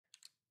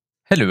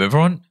Hello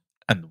everyone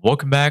and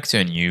welcome back to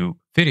a new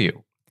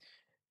video.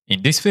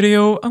 In this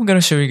video, I'm gonna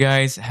show you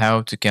guys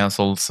how to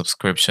cancel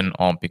subscription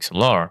on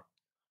Pixlr.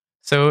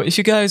 So if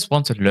you guys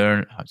want to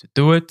learn how to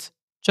do it,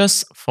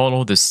 just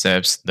follow the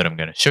steps that I'm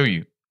gonna show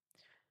you.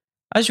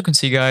 As you can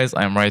see guys,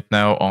 I'm right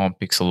now on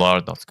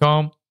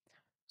pixlr.com.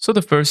 So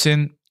the first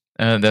thing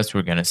that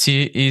we're gonna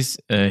see is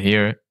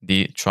here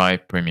the try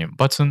premium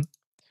button.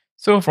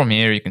 So from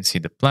here you can see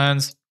the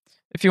plans.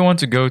 If you want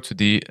to go to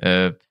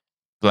the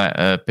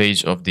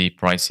page of the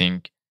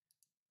pricing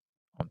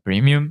on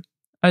premium.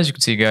 As you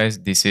can see, guys,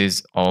 this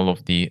is all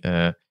of the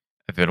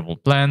available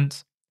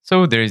plans.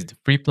 So there is the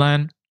free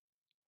plan,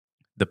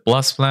 the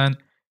plus plan,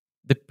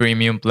 the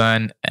premium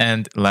plan,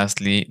 and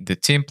lastly, the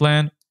team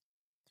plan.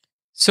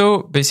 So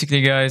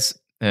basically, guys,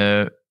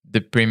 the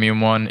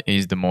premium one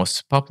is the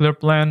most popular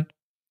plan.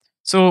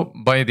 So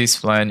by this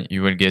plan,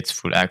 you will get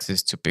full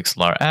access to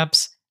Pixlr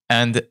apps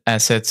and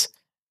assets,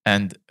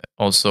 and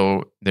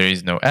also there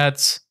is no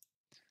ads.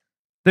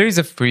 There is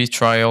a free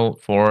trial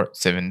for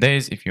 7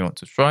 days if you want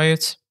to try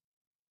it.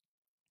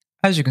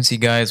 As you can see,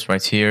 guys,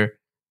 right here,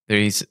 there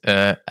is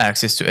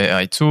access to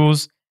AI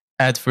tools,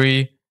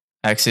 ad-free,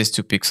 access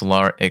to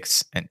Pixlr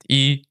X and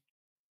E,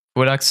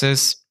 full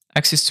access,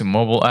 access to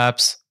mobile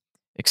apps,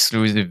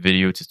 exclusive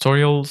video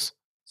tutorials,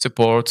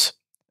 support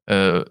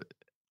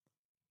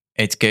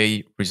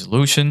 8K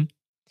resolution,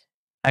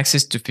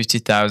 access to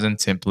 50,000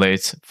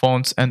 templates,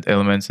 fonts and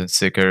elements and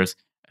stickers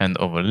and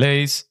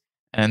overlays,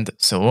 and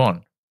so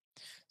on.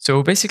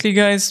 So basically,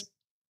 guys,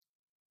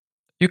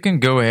 you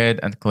can go ahead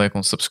and click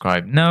on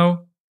subscribe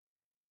now,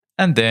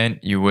 and then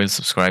you will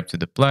subscribe to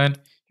the plan.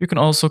 You can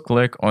also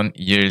click on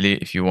yearly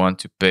if you want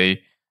to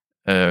pay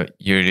a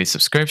yearly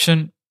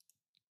subscription.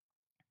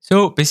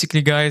 So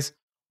basically, guys,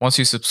 once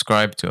you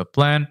subscribe to a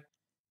plan,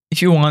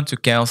 if you want to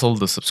cancel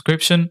the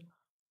subscription,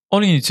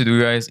 all you need to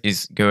do, guys,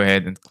 is go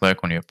ahead and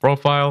click on your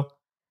profile.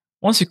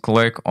 Once you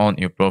click on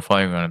your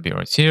profile, you're going to be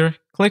right here.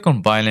 Click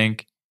on buy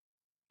link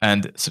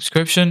and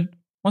subscription.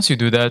 Once you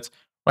do that,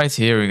 right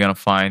here, you're going to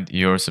find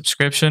your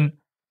subscription.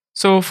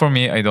 So for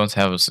me, I don't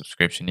have a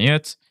subscription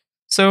yet.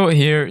 So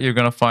here you're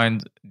going to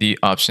find the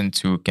option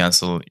to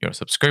cancel your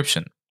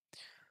subscription.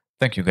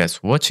 Thank you guys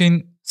for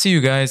watching. See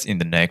you guys in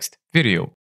the next video.